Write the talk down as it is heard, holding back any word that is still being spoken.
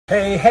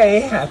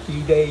Hey,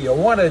 happy day. You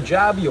want a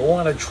job, you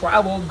want to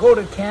travel, go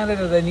to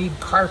Canada. They need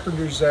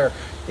carpenters there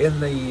in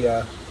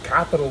the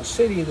capital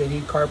city. They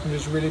need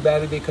carpenters really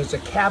badly because the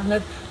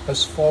cabinet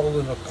has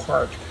fallen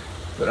apart.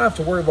 They don't have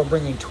to worry about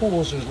bringing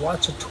tools. There's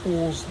lots of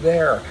tools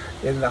there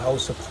in the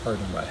House of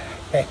Parliament.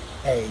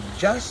 Hey,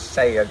 just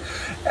saying.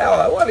 Now,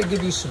 I want to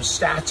give you some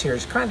stats here.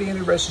 It's kind of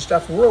interesting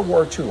stuff. World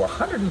War II,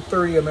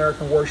 130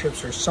 American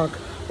warships are sunk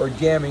or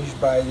damaged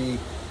by the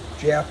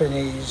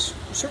Japanese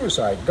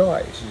suicide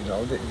guys,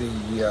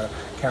 the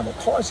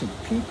Kamikaze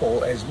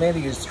people. As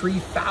many as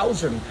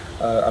 3,000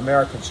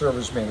 American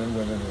servicemen and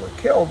women were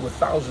killed, with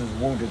thousands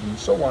wounded and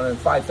so on, and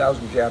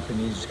 5,000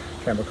 Japanese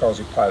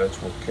Kamikaze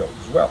pilots were killed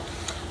as well.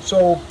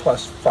 So,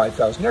 plus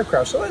 5,000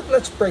 aircraft. So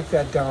let's break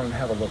that down and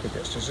have a look at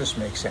this. Does this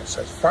make sense?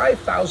 That's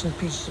 5,000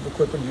 pieces of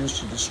equipment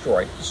used to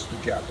destroy, this is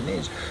the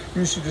Japanese,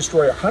 used to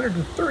destroy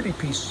 130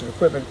 pieces of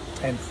equipment,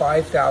 and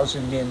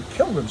 5,000 men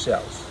killed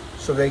themselves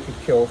so they could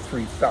kill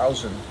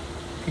 3,000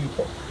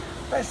 people.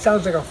 That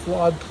sounds like a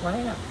flawed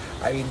plan.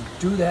 I mean,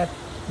 do that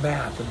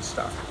math and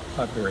stuff.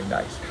 Not very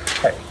nice.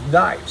 Hey,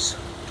 knives.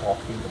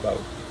 Talking about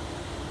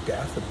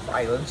death and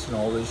violence and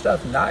all this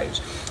stuff.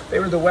 Knives. They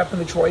were the weapon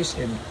of choice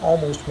in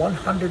almost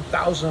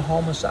 100,000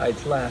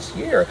 homicides last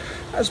year.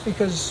 That's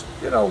because,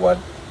 you know what?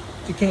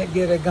 You can't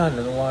get a gun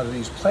in a lot of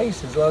these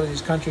places. A lot of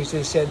these countries,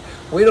 they said,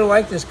 we don't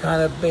like this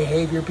kind of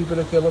behavior. People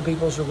are killing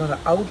people, so we're going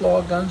to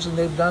outlaw guns, and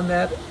they've done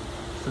that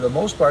for the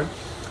most part.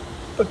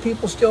 But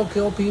people still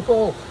kill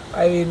people.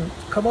 I mean,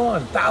 come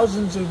on,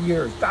 thousands of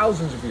years,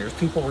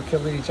 people were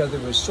killing each other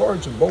with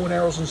swords and bow and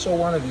arrows and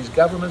so on. And these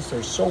governments,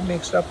 they're so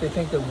mixed up, they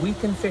think that we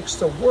can fix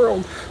the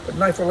world. But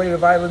knife-related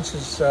violence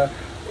is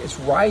it's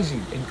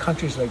rising in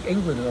countries like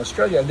England and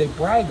Australia. And they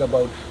brag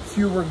about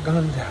fewer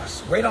gun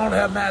deaths. We don't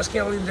have mass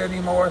killings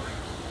anymore.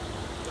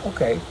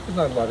 Okay, there's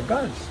not a lot of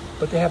guns,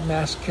 but they have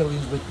mass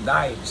killings with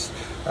knives,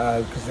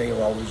 because they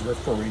are always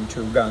referring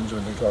to guns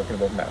when they're talking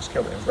about mass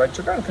killings, right?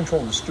 So gun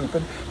control is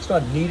stupid. It's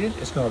not needed.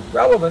 It's not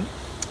relevant.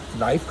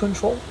 Knife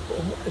control,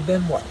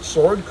 then what?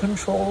 Sword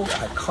control,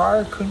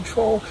 car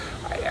control.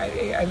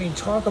 I mean,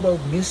 talk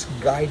about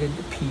misguided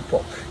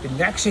people. In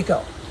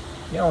Mexico,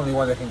 the only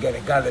one that can get a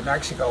gun in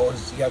Mexico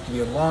is you have to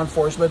be in law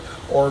enforcement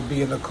or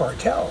be in the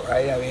cartel,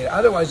 right? I mean,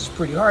 otherwise it's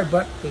pretty hard,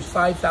 but there's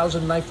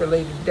 5,000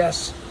 knife-related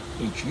deaths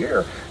each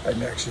year in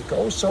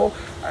Mexico. So,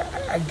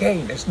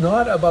 again, it's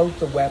not about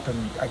the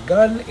weapon. A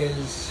gun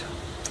is,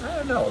 I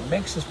don't know, it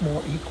makes us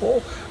more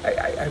equal.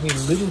 I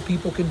mean, little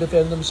people can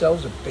defend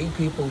themselves, and big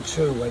people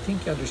too. I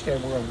think you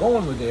understand where I'm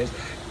going with this.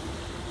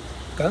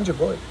 Guns are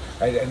good.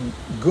 And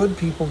good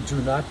people do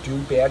not do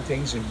bad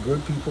things, and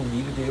good people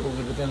need to be able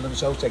to defend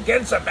themselves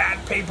against the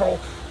bad people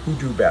who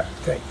do bad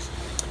things.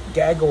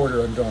 Gag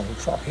order on Donald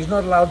Trump. He's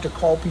not allowed to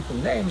call people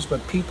names,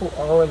 but people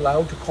are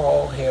allowed to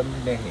call him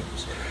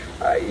names.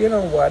 You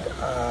know what?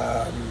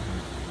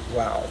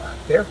 Wow,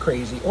 they're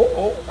crazy.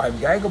 I'm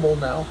gaggable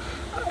now.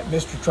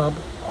 Mr. Trump,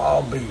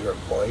 I'll be your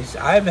voice.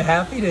 I'm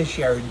happy to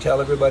share and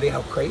tell everybody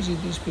how crazy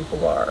these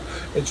people are.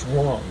 It's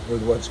wrong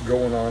with what's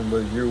going on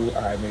with you.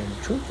 I mean,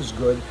 truth is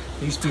good.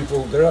 These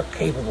people, they're not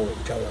capable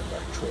of telling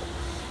that truth.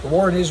 The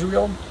war in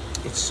Israel,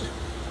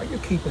 are you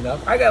keeping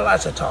up? I got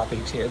lots of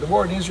topics here. The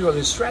war in Israel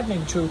is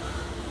threatening to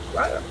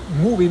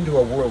move into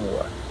a world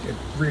war. It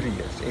really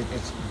is.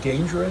 It's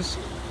dangerous.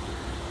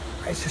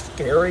 It's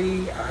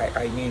scary.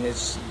 I mean,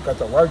 it's got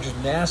the largest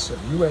mass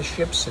of U.S.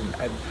 ships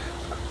and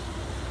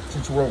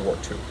since World War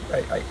II.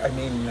 I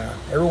mean,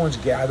 everyone's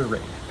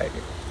gathering.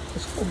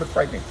 It's a little bit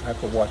frightening. I have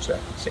to watch that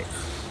and see.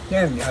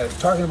 Then,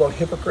 talking about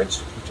hypocrites,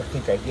 which I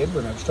think I did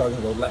when I was talking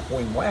about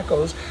left-wing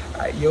wackos,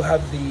 you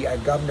have the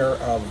governor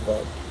of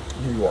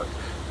New York,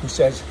 who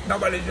says,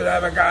 nobody should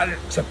have a gun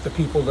except the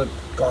people that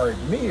guard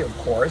me, of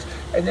course.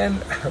 And then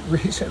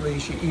recently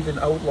she even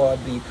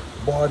outlawed the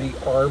body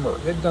armor.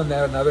 They've done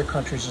that in other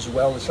countries as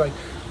well. It's like,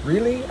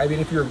 really? I mean,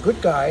 if you're a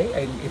good guy,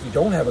 and if you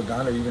don't have a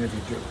gun, or even if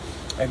you do,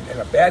 and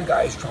a bad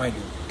guy is trying to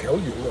kill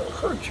you or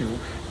hurt you,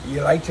 you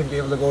like to be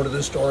able to go to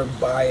the store and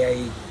buy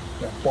a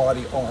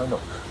body armor,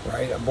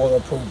 right? A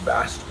bulletproof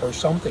vest or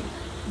something.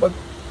 But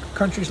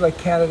countries like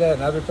Canada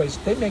and other places,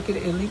 they make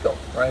it illegal,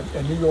 right?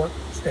 In New York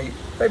State,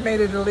 they made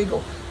it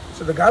illegal.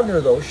 So the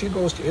governor, though, she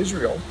goes to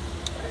Israel.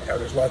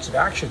 There's lots of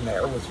action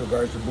there with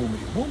regards to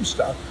boomity boom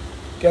stuff.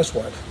 Guess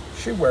what?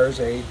 She wears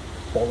a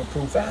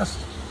bulletproof vest.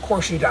 Of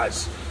course she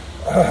does.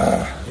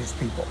 These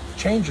people.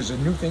 Changes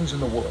and new things in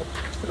the world.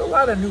 There's a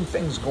lot of new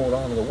things going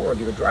on in the world.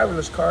 You got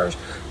driverless cars,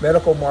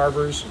 medical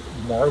marvels,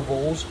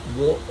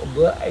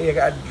 you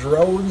got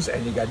drones,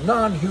 and you got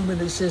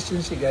non-human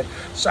assistants, you got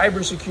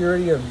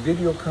cybersecurity and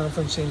video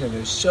conferencing, and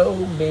there's so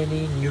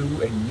many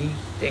new and neat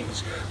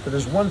things. But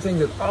there's one thing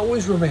that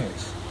always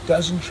remains,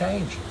 doesn't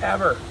change,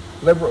 ever.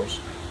 Liberals,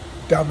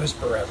 dumbest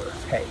forever.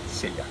 Hey,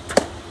 see ya.